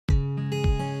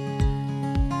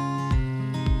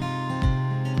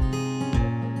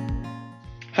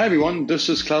Hi everyone, this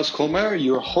is Klaus Kohlmeier,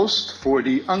 your host for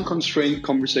the Unconstrained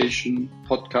Conversation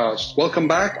podcast. Welcome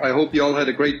back. I hope you all had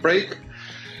a great break.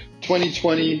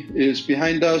 2020 is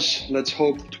behind us. Let's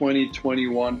hope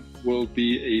 2021 will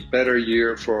be a better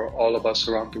year for all of us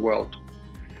around the world.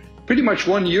 Pretty much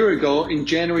 1 year ago, in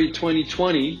January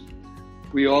 2020,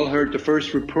 we all heard the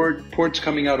first reports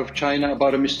coming out of China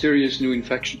about a mysterious new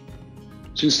infection.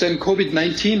 Since then,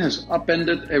 COVID-19 has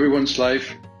upended everyone's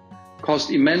life,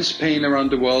 caused immense pain around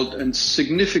the world, and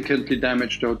significantly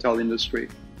damaged the hotel industry.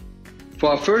 For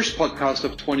our first podcast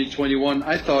of 2021,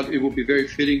 I thought it would be very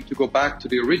fitting to go back to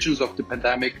the origins of the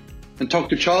pandemic and talk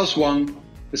to Charles Wang,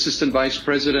 Assistant Vice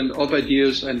President of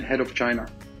Ideas and Head of China.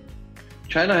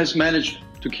 China has managed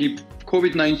to keep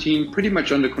COVID-19 pretty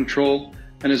much under control,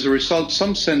 and as a result,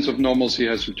 some sense of normalcy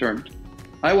has returned.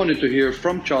 I wanted to hear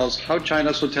from Charles how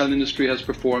China's hotel industry has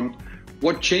performed,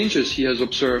 what changes he has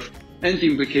observed, and the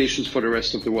implications for the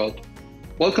rest of the world.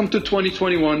 Welcome to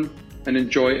 2021 and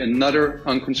enjoy another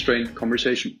Unconstrained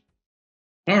Conversation.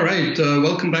 All right,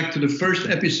 welcome back to the first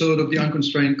episode of the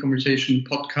Unconstrained Conversation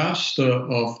podcast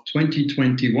of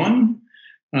 2021.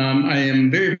 I am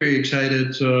very, very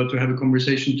excited to have a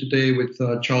conversation today with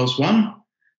Charles Wang.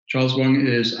 Charles Wang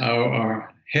is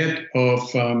our head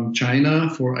of China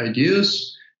for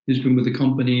Ideas. He's been with the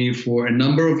company for a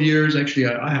number of years. Actually,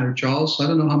 I hired Charles, I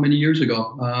don't know how many years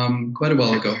ago, quite a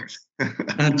while ago.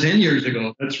 10 years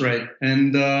ago, that's right.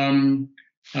 And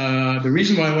the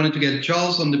reason why I wanted to get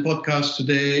Charles on the podcast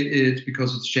today is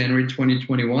because it's January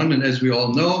 2021. And as we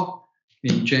all know,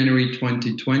 in January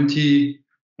 2020,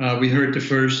 we heard the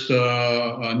first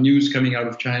news coming out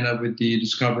of China with the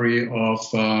discovery of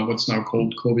what's now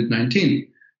called COVID-19.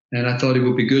 And I thought it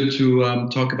would be good to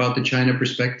talk about the China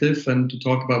perspective and to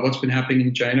talk about what's been happening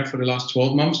in China for the last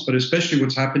 12 months, but especially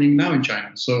what's happening now in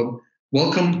China. So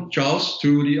welcome, Charles,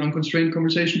 to the Unconstrained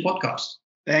Conversation podcast.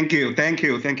 Thank you,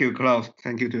 Klaus.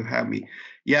 Thank you to have me.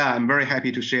 Yeah, I'm very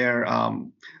happy to share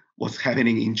what's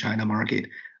happening in China market.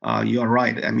 You are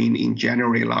right. I mean, in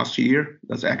January last year,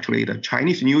 that's actually the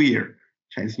Chinese New Year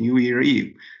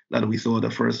Eve, that we saw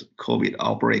the first COVID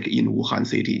outbreak in Wuhan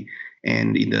city.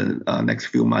 And in the next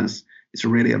few months, it's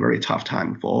really a very tough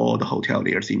time for all the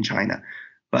hoteliers in China.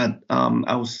 But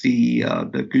I will see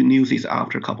the good news is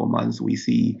after a couple of months, we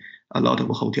see a lot of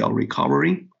hotel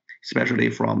recovering,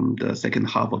 especially from the second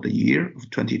half of the year of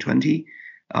 2020.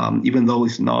 Even though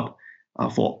it's not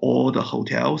for all the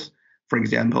hotels. For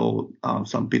example,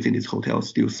 some business hotels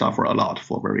still suffer a lot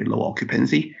for very low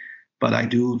occupancy. But I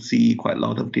do see quite a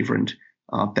lot of different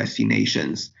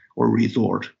destinations or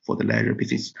resort for the leisure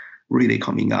business really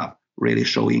coming up, really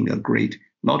showing a great,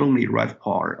 not only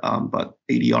RevPAR, but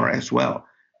ADR as well.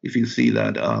 If you see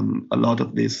that a lot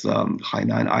of these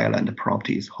Hainan Island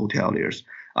properties, hoteliers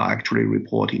are actually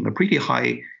reporting a pretty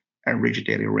high average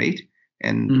daily rate.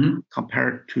 And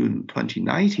compared to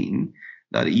 2019,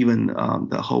 that even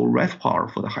the whole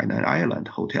RevPAR for the Hainan Island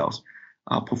hotels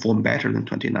perform better than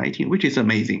 2019, which is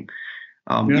amazing.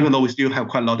 Even though we still have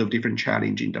quite a lot of different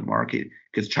challenge in the market,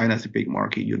 because China is a big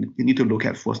market, you need to look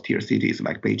at first-tier cities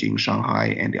like Beijing, Shanghai,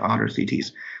 and the other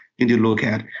cities. You need to look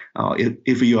at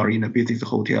if you are in a business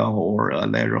hotel or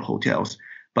leisure hotels.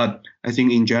 But I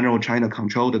think in general, China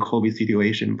controlled the COVID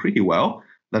situation pretty well.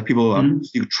 That people are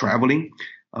still traveling,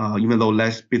 even though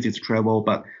less business travel,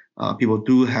 but people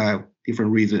do have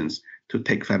different reasons to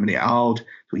take family out,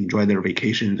 to enjoy their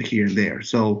vacations here and there.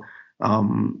 So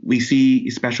we see,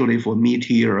 especially for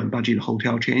mid-tier and budget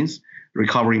hotel chains,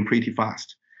 recovering pretty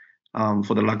fast.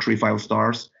 For the luxury 5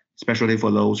 stars, especially for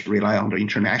those rely on the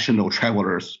international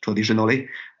travelers traditionally,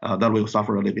 that will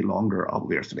suffer a little bit longer,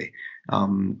 obviously.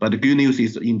 But the good news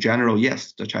is, in general,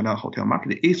 yes, the China hotel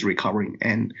market is recovering.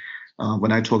 And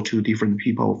when I talk to different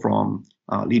people from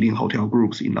leading hotel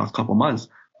groups in the last couple of months,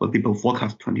 what people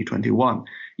forecast 2021,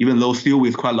 even though still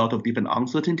with quite a lot of different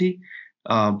uncertainty,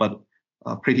 but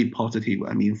pretty positive,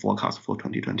 forecast for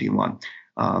 2021.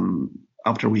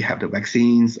 After we have the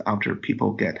vaccines, after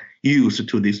people get used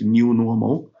to this new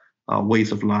normal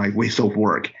ways of life, ways of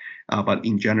work. But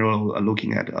in general,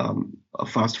 looking at a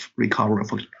fast recovery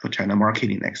for China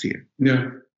market in next year. Yeah.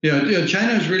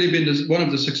 China has really been one of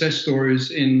the success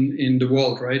stories in the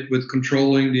world, right? With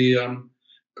controlling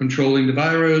the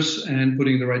virus and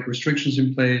putting the right restrictions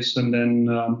in place, and then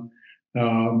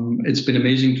it's been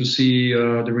amazing to see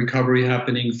the recovery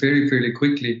happening fairly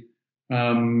quickly.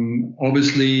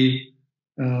 Obviously,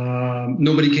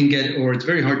 nobody can get, or it's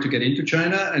very hard to get into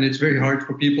China, and it's very hard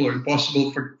for people, or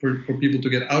impossible for people to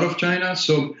get out of China.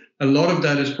 So a lot of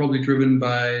that is probably driven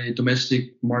by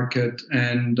domestic market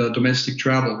and domestic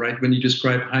travel, right? When you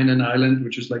describe Hainan Island,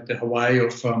 which is like the Hawaii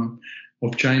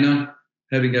of China,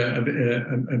 having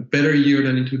a better year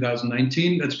than in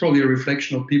 2019. That's probably a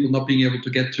reflection of people not being able to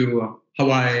get to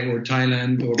Hawaii or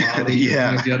Thailand or Bali Yeah. or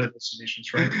any of the other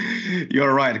destinations, right?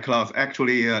 You're right, Klaus.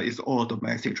 Actually, it's all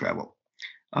domestic travel.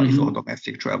 It's all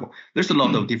domestic travel. There's a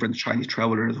lot of different Chinese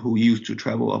travelers who used to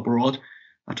travel abroad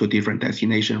to different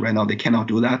destinations. Right now, they cannot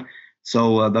do that.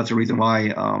 So that's the reason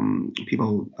why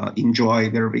people enjoy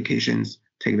their vacations,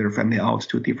 take their family out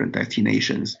to different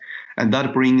destinations. And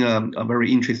that brings a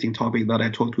very interesting topic that I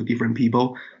talk to different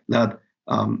people, that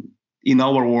in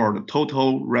our world,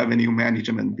 total revenue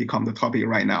management become the topic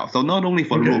right now. So not only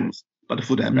for rooms, but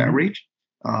food and beverage,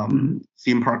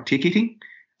 theme park ticketing,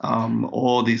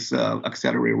 all these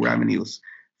auxiliary revenues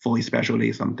for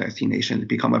especially some destinations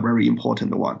become a very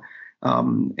important one.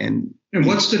 And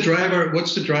what's the driver?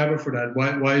 What's the driver for that?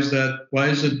 Why is that? Why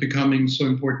is it becoming so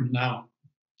important now?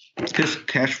 This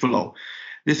cash flow.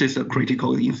 This is a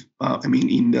critical. In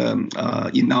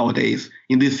nowadays,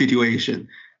 in this situation,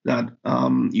 that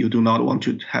you do not want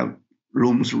to have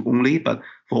rooms only, but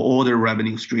for all the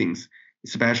revenue streams,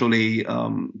 especially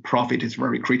profit is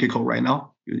very critical right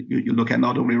now. You look at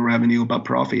not only revenue but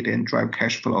profit and drive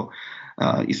cash flow.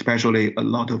 Especially a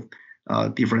lot of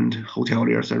different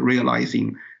hoteliers are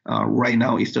realizing right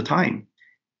now is the time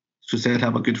to set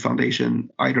up a good foundation.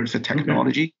 Either it's a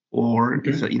technology or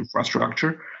it's an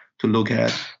infrastructure to look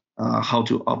at how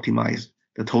to optimize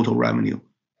the total revenue.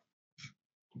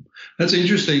 That's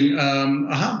interesting.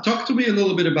 Talk to me a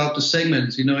little bit about the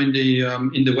segments. In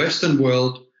the Western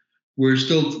world, we're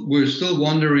still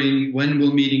wondering, when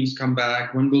will meetings come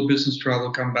back? When will business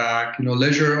travel come back?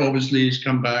 Leisure obviously has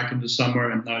come back in the summer,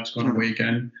 and now it's gone away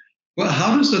again. Well,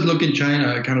 how does that look in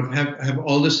China? Kind of have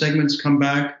all the segments come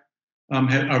back?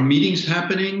 Are meetings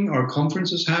happening? Are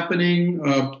conferences happening?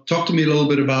 Talk to me a little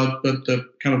bit about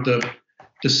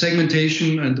the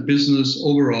segmentation and the business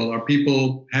overall. Are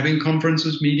people having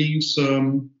conferences, meetings,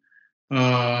 and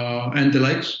the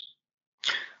likes?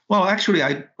 Well, actually,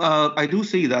 I do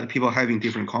see that people are having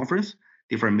different conference,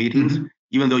 different meetings.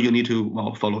 Even though you need to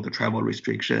follow the travel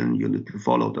restriction, you need to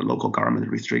follow the local government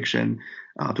restriction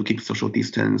to keep social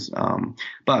distance.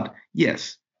 But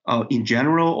yes, in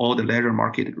general, all the leisure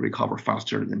market recover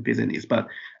faster than business. But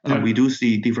we do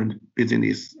see different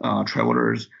business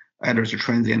travelers, either as a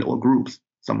transient or groups,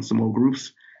 some small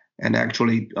groups. And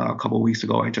actually, a couple of weeks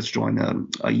ago, I just joined an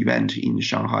event in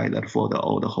Shanghai that for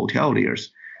all the hoteliers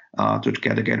to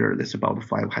get together. There's about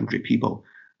 500 people.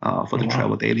 For the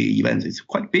travel daily events. It's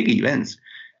quite big events.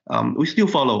 We still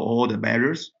follow all the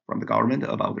measures from the government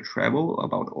about the travel,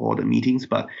 about all the meetings.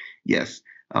 But yes,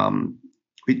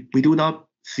 we do not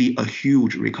see a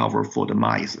huge recovery for the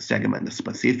MICE segment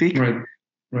specific. Right.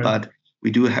 But we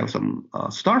do have some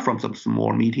start from some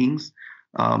small meetings,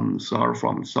 start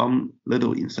from some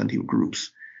little incentive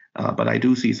groups. But I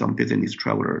do see some business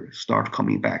travelers start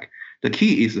coming back. The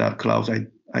key is that, Klaus,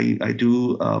 I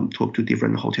do talk to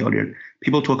different hoteliers.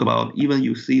 People talk about, even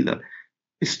you see that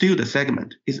it's still the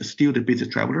segment, it's still the business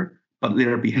traveler, but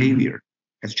their behavior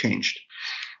has changed.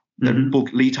 The book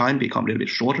lead time become a little bit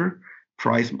shorter,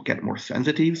 price get more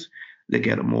sensitive, they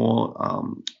get more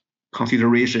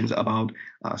considerations about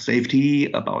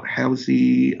safety, about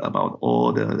healthy, about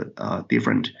all the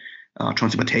different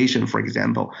transportation, for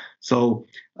example. So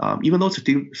even though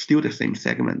it's still the same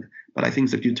segment, but I think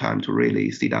it's a good time to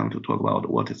really sit down to talk about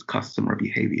what is customer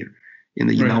behavior.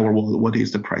 In our world, what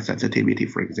is the price sensitivity,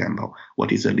 for example?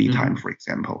 What is the lead time, for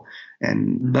example?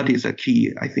 And that is a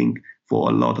key, I think, for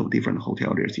a lot of different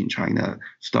hoteliers in China,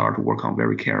 start to work on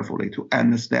very carefully to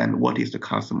understand what is the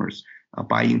customers'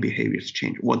 buying behaviors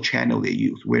change, what channel they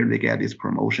use, where they get these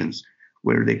promotions,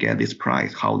 where they get this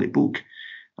price, how they book.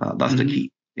 That's the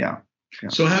key. Yeah.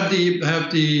 So I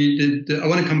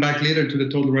want to come back later to the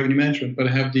total revenue management, but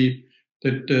I have the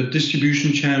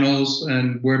distribution channels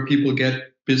and where people get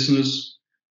business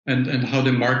and how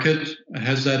they market.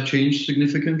 Has that changed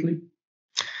significantly?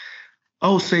 I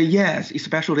would say yes,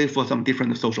 especially for some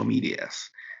different social medias.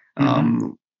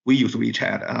 We use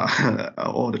WeChat.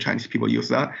 All the Chinese people use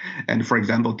that. And for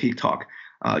example, TikTok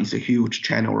is a huge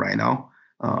channel right now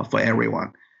for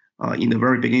everyone. In the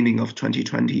very beginning of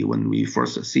 2020, when we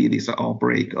first see this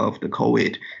outbreak of the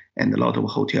COVID, and a lot of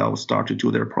hotels start to do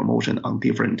their promotion on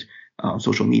different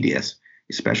social medias,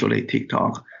 especially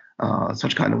TikTok,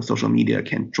 such kind of social media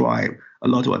can drive a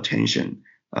lot of attention,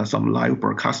 some live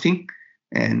broadcasting.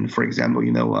 And for example,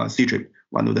 Ctrip,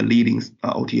 one of the leading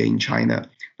OTA in China,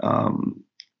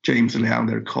 James Liang,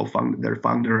 their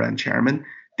founder and chairman,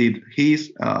 did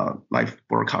his live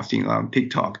broadcasting on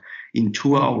TikTok in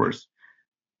 2 hours.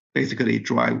 Basically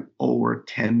drive over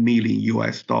 $10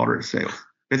 million sales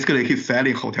basically he's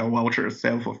selling hotel vouchers,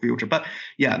 sell for future. But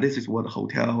yeah, this is what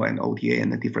hotel and OTA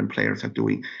and the different players are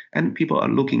doing. And people are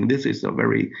looking, this is a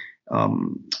very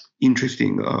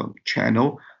interesting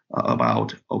channel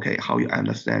about, okay, how you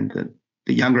understand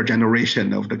the younger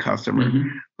generation of the customer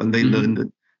when they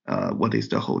learn what is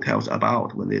the hotels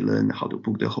about, when they learn how to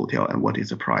book the hotel and what is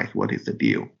the price, what is the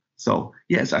deal. So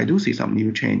yes, I do see some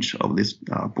new change of this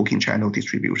booking channel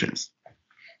distributions.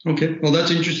 Okay, well,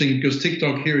 that's interesting because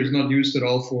TikTok here is not used at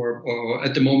all for, or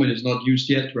at the moment is not used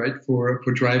yet, right, for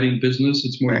driving business.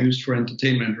 It's more used for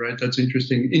entertainment, right? That's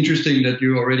interesting. Interesting that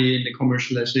you're already in the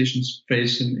commercialization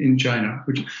space in China,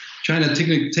 which China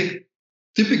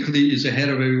typically is ahead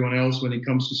of everyone else when it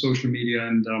comes to social media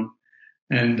and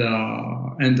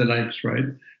the likes, right?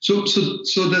 So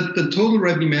that the total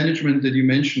revenue management that you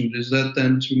mentioned, is that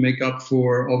then to make up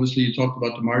for, obviously you talked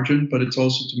about the margin, but it's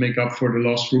also to make up for the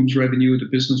lost rooms revenue, the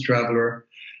business traveler,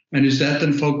 and is that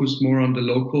then focused more on the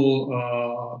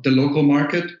local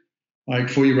market, like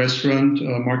for your restaurant,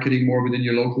 marketing more within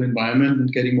your local environment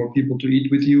and getting more people to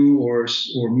eat with you or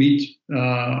meet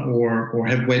or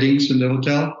have weddings in the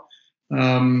hotel?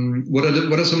 What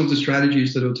are some of the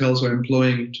strategies that hotels are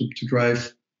employing to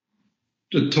drive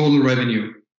the total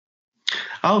revenue?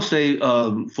 I would say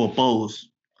for both,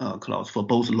 Klaus, for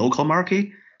both local market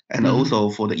and also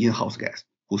for the in-house guests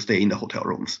who stay in the hotel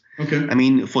rooms. Okay. I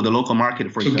mean, for the local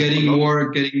market, for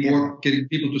example, getting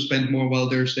people to spend more while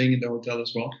they're staying in the hotel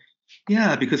as well.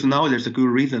 Yeah, because now there's a good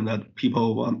reason that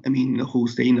people, who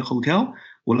stay in the hotel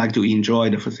would like to enjoy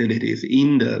the facilities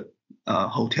in the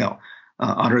hotel.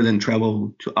 Other than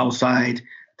travel to outside,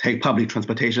 take public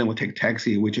transportation or take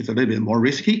taxi, which is a little bit more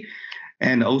risky.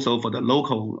 And also for the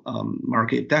local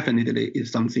market, definitely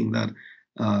is something that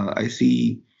I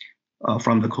see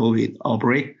from the COVID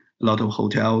outbreak. A lot of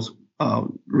hotels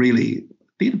really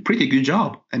did a pretty good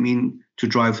job. To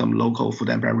drive some local food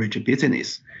and beverage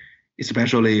business,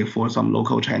 especially for some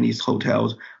local Chinese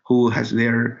hotels who has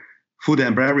their food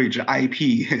and beverage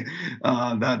IP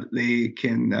that they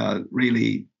can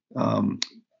really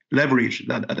leverage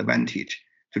that advantage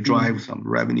to drive some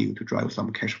revenue, to drive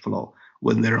some cash flow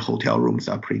when their hotel rooms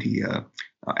are pretty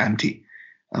empty.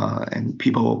 And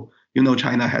people,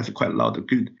 China has quite a lot of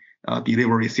good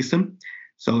delivery system.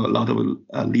 So a lot of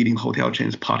leading hotel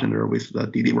chains partner with the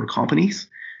delivery companies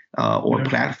or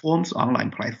platforms, online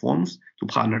platforms, to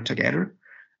partner together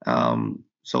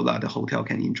so that the hotel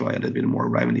can enjoy a little bit more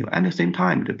revenue. And at the same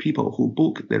time, the people who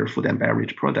book their food and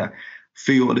beverage product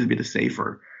feel a little bit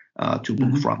safer to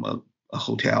book from a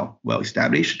hotel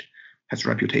well-established, has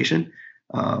reputation.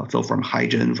 So from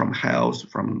hygiene, from health,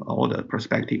 from all the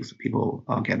perspectives, people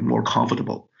get more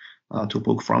comfortable to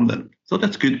book from them. So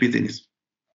that's good business.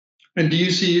 And do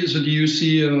you see,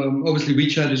 obviously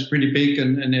WeChat is pretty big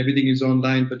and everything is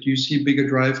online, but do you see a bigger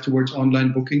drive towards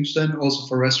online bookings then, also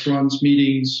for restaurants,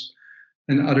 meetings,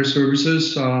 and other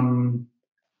services,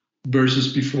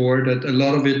 versus before? That a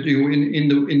lot of it,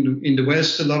 in the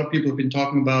West, a lot of people have been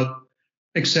talking about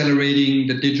accelerating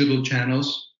the digital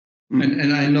channels.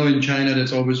 And I know in China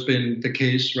that's always been the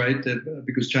case, right?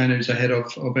 Because China is ahead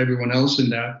of everyone else in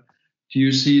that. Do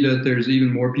you see that there's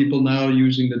even more people now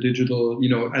using the digital?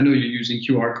 I know you're using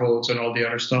QR codes and all the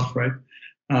other stuff, right?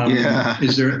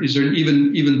 Is there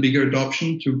an even bigger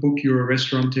adoption to book your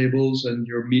restaurant tables and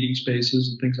your meeting spaces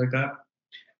and things like that?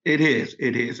 It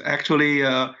is. Actually,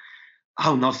 I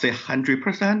will not say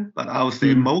 100%, but I would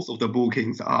say most of the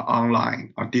bookings are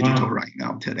online, are digital right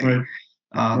now today.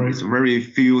 Right. It's very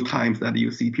few times that you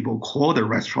see people call the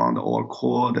restaurant or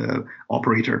call the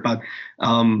operator, but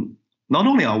not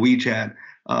only on WeChat,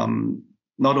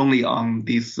 not only on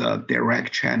these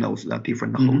direct channels that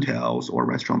different hotels or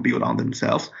restaurants build on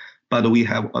themselves, but we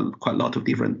have quite a lot of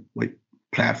different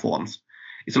platforms.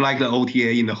 It's like the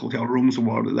OTA in the hotel rooms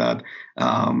world that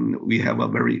we have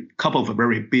a couple of a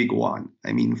very big one.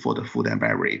 For the food and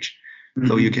beverage.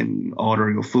 So you can order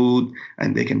your food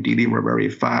and they can deliver very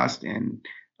fast. And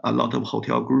a lot of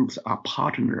hotel groups are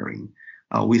partnering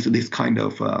with this kind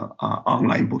of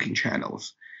online booking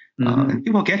channels. And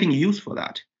people are getting used for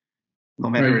that, no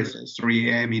matter it's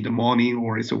 3 a.m. in the morning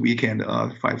or it's a weekend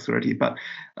 5:30. But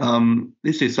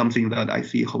this is something that I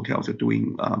see hotels are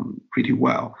doing pretty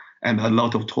well. And a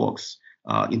lot of talks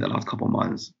in the last couple of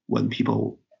months when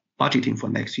people budgeting for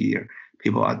next year,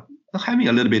 people are having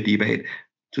a little bit debate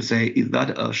to say, is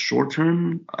that a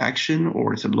short-term action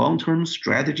or is it a long-term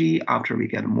strategy after we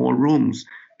get more rooms,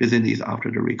 business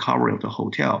after the recovery of the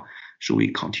hotel? Should we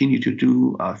continue to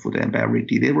do food and beverage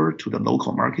deliver to the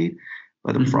local market?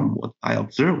 But from what I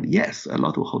observed, yes, a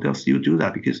lot of hotels still do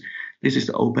that because this is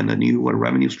to open a new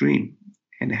revenue stream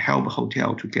and help a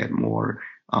hotel to get more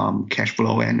cash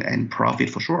flow and profit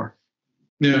for sure.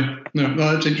 Yeah, no,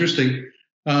 that's interesting.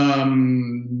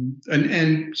 And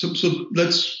so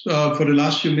let's for the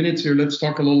last few minutes here, let's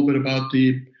talk a little bit about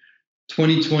the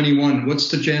 2021. What's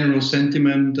the general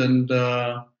sentiment, and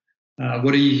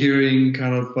what are you hearing?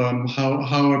 Kind of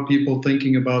how are people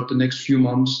thinking about the next few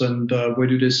months, and where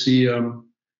do they see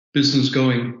business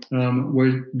going?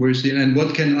 Where's the, and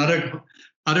what can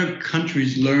other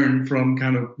countries learn from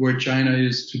kind of where China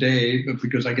is today?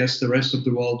 Because I guess the rest of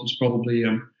the world is probably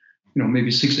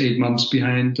maybe 6 to 8 months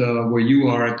behind where you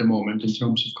are at the moment in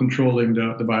terms of controlling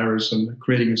the virus and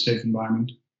creating a safe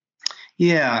environment.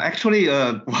 Yeah, actually,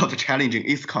 the challenging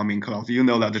is coming, Klaus. You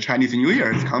know that the Chinese New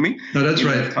Year is coming. No, that's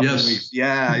right. Yes. Weeks.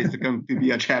 Yeah, it's going to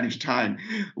be a challenge time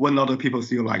when a lot of people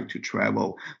still like to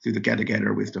travel, to get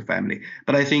together with the family.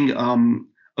 But I think a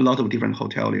lot of different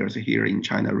hoteliers here in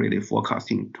China really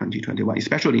forecasting 2021,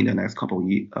 especially in the next couple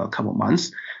of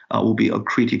months, will be a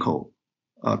critical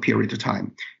period of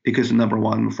time, because number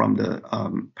one, from the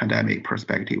pandemic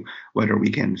perspective, whether we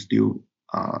can still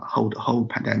hold the whole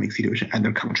pandemic situation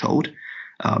under control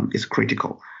is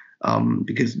critical,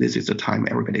 because this is the time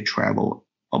everybody travel.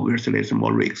 Obviously, there's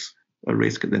more risk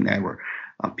than ever.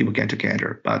 People get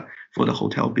together, but for the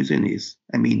hotel business,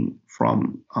 I mean,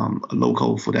 from a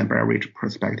local food and beverage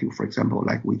perspective, for example,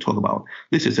 like we talk about,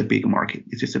 this is a big market.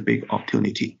 This is a big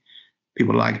opportunity.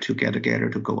 People like to get together,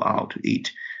 to go out to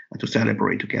eat, to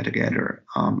celebrate, to get together,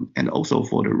 and also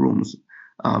for the rooms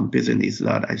business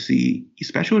that I see,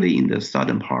 especially in the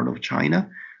southern part of China,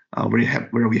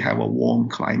 where we have a warm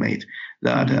climate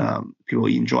that people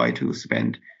enjoy to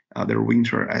spend their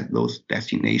winter at those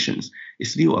destinations.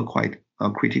 It's still a quite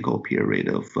critical period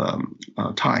of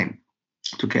time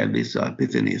to get this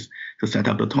business to set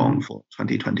up the tone for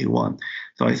 2021.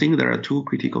 So I think there are two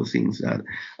critical things that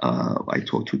I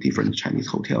talk to different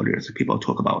Chinese hoteliers. People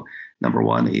talk about. Number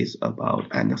one is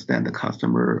about understand the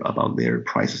customer, about their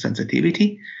price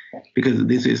sensitivity, because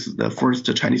this is the first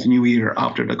Chinese New Year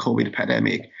after the COVID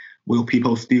pandemic. Will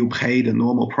people still pay the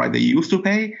normal price they used to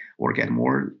pay, or get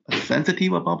more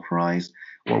sensitive about price,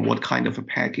 or what kind of a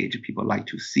package people like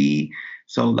to see?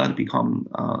 So that become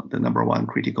the number one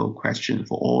critical question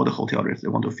for all the hoteliers they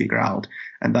want to figure out,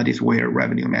 and that is where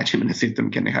revenue management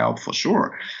system can help for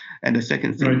sure. And the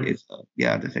second thing is,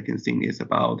 the second thing is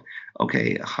about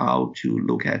how to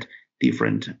look at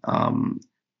different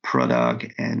product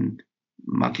and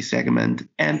market segment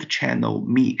and channel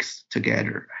mix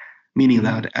together. Meaning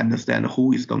that understand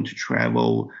who is going to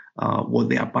travel, what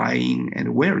they are buying,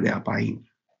 and where they are buying.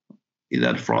 Is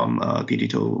that from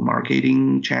digital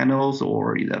marketing channels,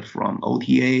 or is that from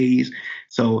OTAs?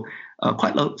 So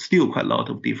still quite a lot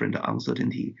of different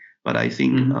uncertainty. But I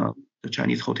think the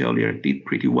Chinese hotelier did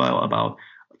pretty well about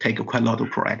take quite a lot of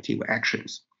proactive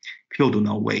actions. People do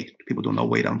not wait. People do not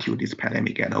wait until this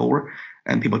pandemic get over,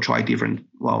 and people try different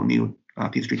new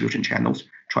distribution channels,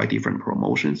 try different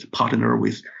promotions, partner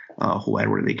with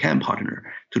whoever they can partner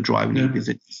to drive new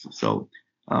business. So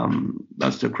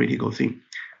that's the critical thing.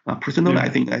 Personally, I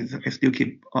think I still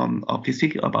keep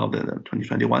optimistic about the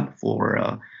 2021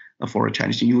 for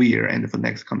Chinese New Year and for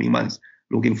next coming months.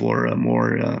 Looking for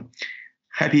more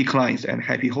happy clients and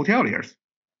happy hoteliers.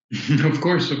 Of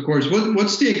course.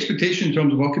 What's the expectation in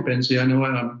terms of occupancy? I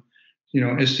know,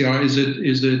 STR, is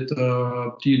it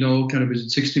do you know, kind of, is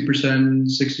it 60%,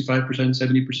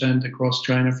 65%, 70% across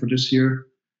China for this year?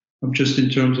 Just in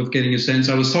terms of getting a sense.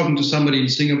 I was talking to somebody in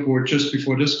Singapore just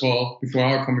before this call, before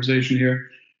our conversation here,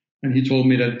 and he told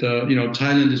me that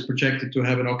Thailand is projected to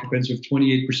have an occupancy of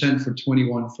 28% for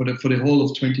 21 for the whole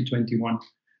of 2021.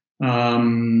 I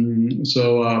mean,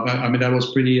 that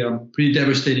was pretty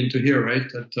devastating to hear, right?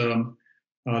 That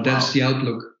that's the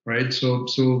outlook, right? So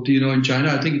do you know, in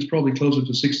China, I think it's probably closer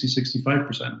to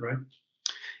 60-65%, right?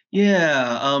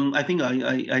 Yeah, I think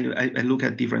I look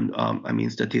at different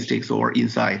statistics or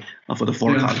insight for the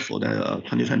forecast for the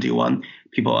 2021.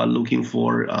 People are looking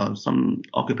for some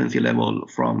occupancy level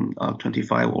from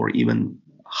 25 or even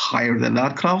higher than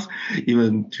that, Klaus,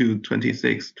 even to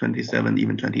 26, 27,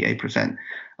 even 28%,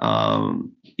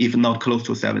 if not close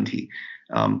to 70.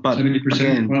 But 70%.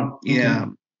 Again, wow. Okay.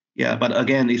 Yeah, but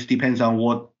again, it depends on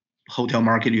what hotel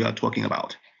market you are talking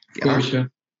about. Of course, yeah.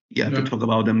 Yeah, if you talk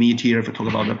about the mid-tier, if you talk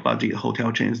about the budget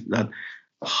hotel chains that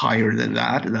higher than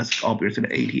that, that's obviously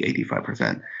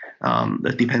 80-85%.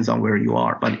 That depends on where you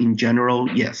are. But in general,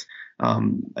 yes,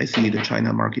 I see the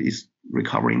China market is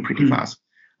recovering pretty fast,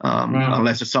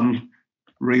 unless some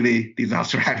really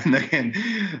disaster happen again.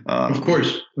 Of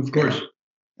course.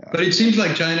 But it seems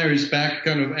like China is back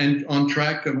kind of and on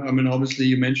track. I mean, obviously,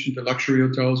 you mentioned the luxury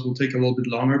hotels will take a little bit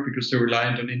longer because they're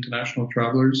reliant on international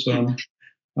travelers.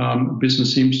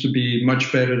 Business seems to be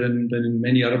much better than in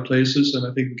many other places. And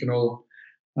I think we can all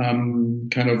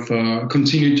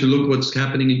continue to look what's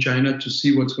happening in China to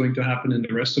see what's going to happen in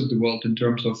the rest of the world in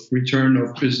terms of return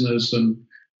of business and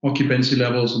occupancy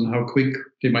levels and how quick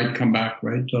they might come back,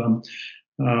 right,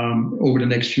 over the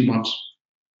next few months.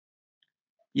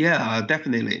 Yeah,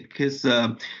 definitely, because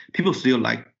people still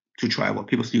like to travel.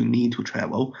 People still need to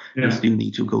travel. Yeah. They still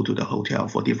need to go to the hotel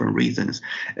for different reasons.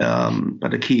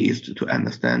 But the key is to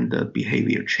understand the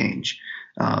behavior change,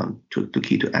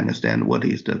 to understand what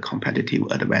is the competitive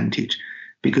advantage.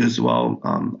 Because,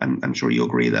 I'm sure you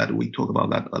agree that we talk about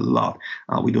that a lot.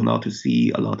 We do not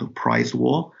see a lot of price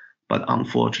war, but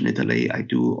unfortunately, I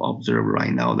do observe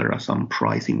right now there are some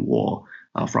pricing war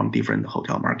from different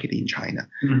hotel market in China.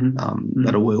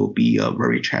 That will be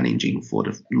very challenging for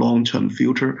the long-term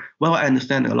future. Well, I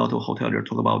understand a lot of hotels are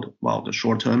talking about the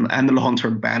short-term and the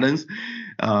long-term balance.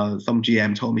 Some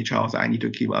GM told me, Charles, I need to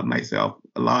keep myself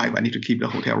alive. I need to keep the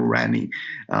hotel running.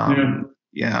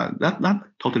 Yeah, that's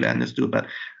totally understood. But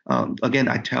again,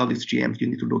 I tell these GMs, you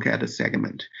need to look at the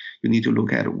segment. You need to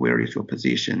look at where is your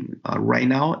position right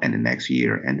now and the next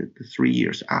year and the 3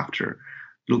 years after.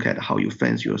 Look at how you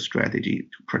fence your strategy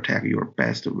to protect your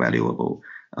best valuable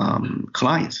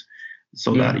clients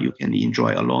so that you can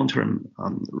enjoy a long-term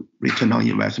return on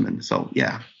investment. So,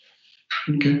 yeah.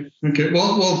 Okay.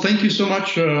 Well, thank you so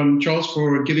much, Charles,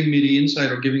 for giving me the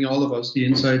insight, or giving all of us the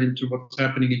insight into what's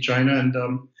happening in China. And,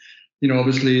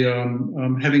 obviously,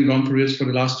 having gone through this for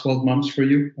the last 12 months for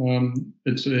you,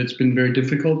 it's been very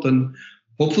difficult. And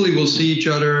hopefully we'll see each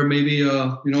other maybe,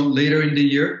 later in the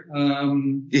year.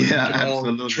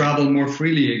 Absolutely. Travel more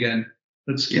freely again.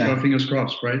 Let's keep our fingers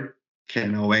crossed, right?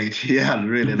 Cannot wait. Yeah,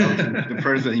 really love in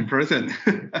person.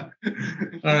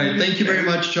 All right. Thank you very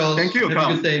much, Charles. Thank you. Have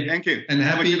a good day. Thank you. And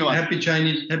happy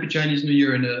Chinese New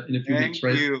Year in a few weeks,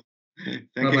 right?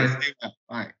 Thank you.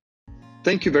 Bye.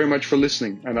 Thank you very much for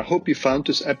listening, and I hope you found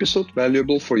this episode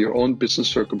valuable for your own business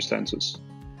circumstances.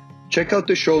 Check out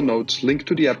the show notes linked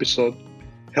to the episode.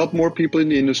 Help more people in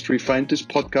the industry find this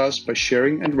podcast by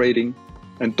sharing and rating.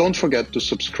 And don't forget to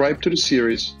subscribe to the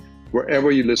series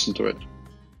wherever you listen to it.